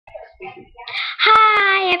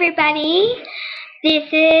Hi everybody,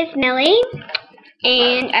 this is Millie,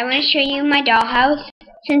 and I want to show you my dollhouse.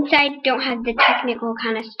 Since I don't have the technical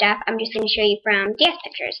kind of stuff, I'm just going to show you from DS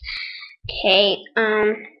Pictures. Okay,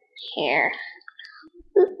 here.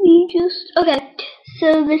 Okay,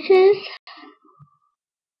 so this is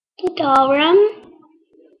the doll room,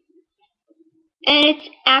 and it's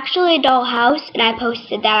actually a dollhouse, and I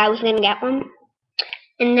posted that I was going to get one.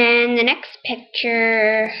 And then the next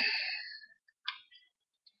picture,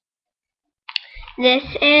 this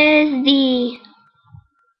is the,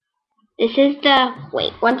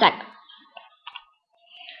 wait, one sec.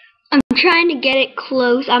 I'm trying to get it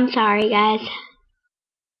close. I'm sorry, guys.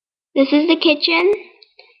 This is the kitchen.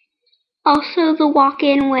 Also the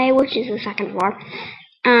walk-in way, which is the second floor.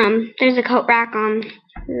 There's a coat rack on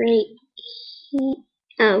right here.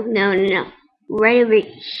 Oh, no. Right over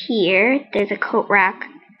here, there's a coat rack,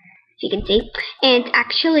 if you can see. And it's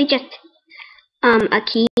actually just a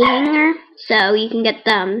key hanger, so you can get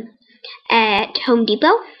them at Home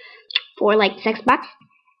Depot for like $6.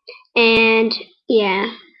 And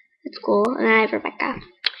yeah, it's cool. And I have Rebecca.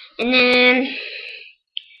 And then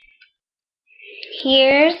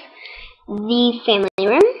here's the family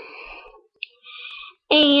room,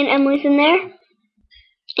 and Emily's in there,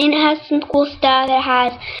 and it has some cool stuff. It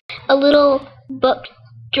has a little book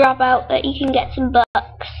drop out that you can get some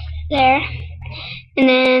books there, and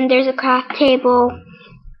then there's a craft table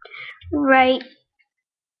right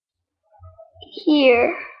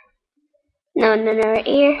here. No, right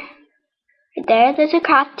here. Right there's a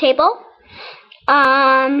craft table.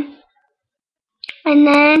 And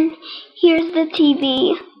then here's the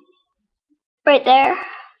TV right there.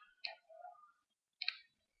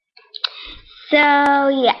 So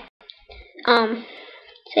yeah,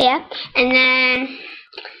 and then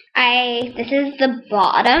this is the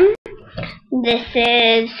bottom. This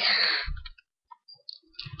is,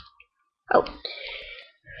 oh,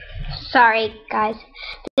 sorry guys.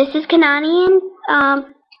 This is Kanani and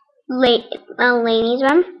Lainey's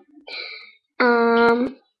room.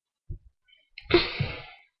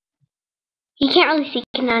 You can't really see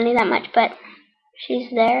Kanani that much, but she's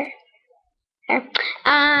there.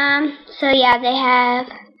 So yeah, they have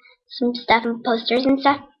some stuff and posters and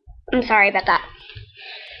stuff. I'm sorry about that.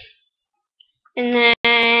 And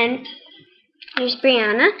then here's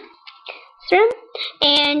Brianna's room.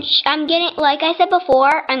 And I'm getting, like I said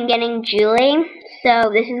before, I'm getting Julie.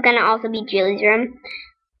 So this is gonna also be Julie's room.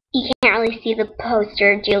 You can't really see the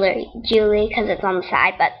poster of Julie because it's on the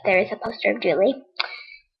side, but there is a poster of Julie.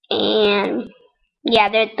 And yeah,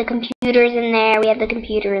 the computer's in there. We have the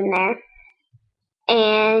computer in there.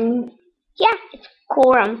 And yeah, it's a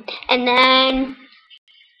cool room. And then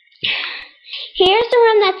here's the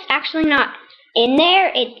room that's actually not in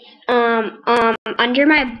there. It's under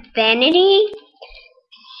my vanity.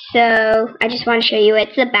 So I just want to show you.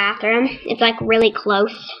 It's the bathroom. It's like really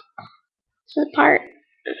close to the part.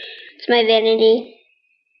 It's my vanity.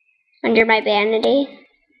 Under my vanity.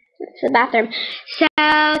 It's the bathroom. So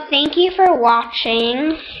thank you for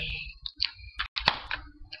watching.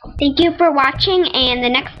 Thank you for watching, and the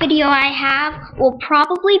next video I have will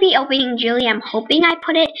probably be opening Julie. I'm hoping I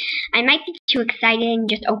might be too excited and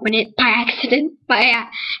just open it by accident,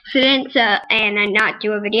 and I not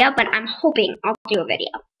do a video, but I'm hoping I'll do a video.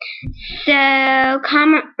 So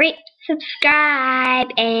comment, rate,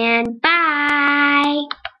 subscribe, and bye!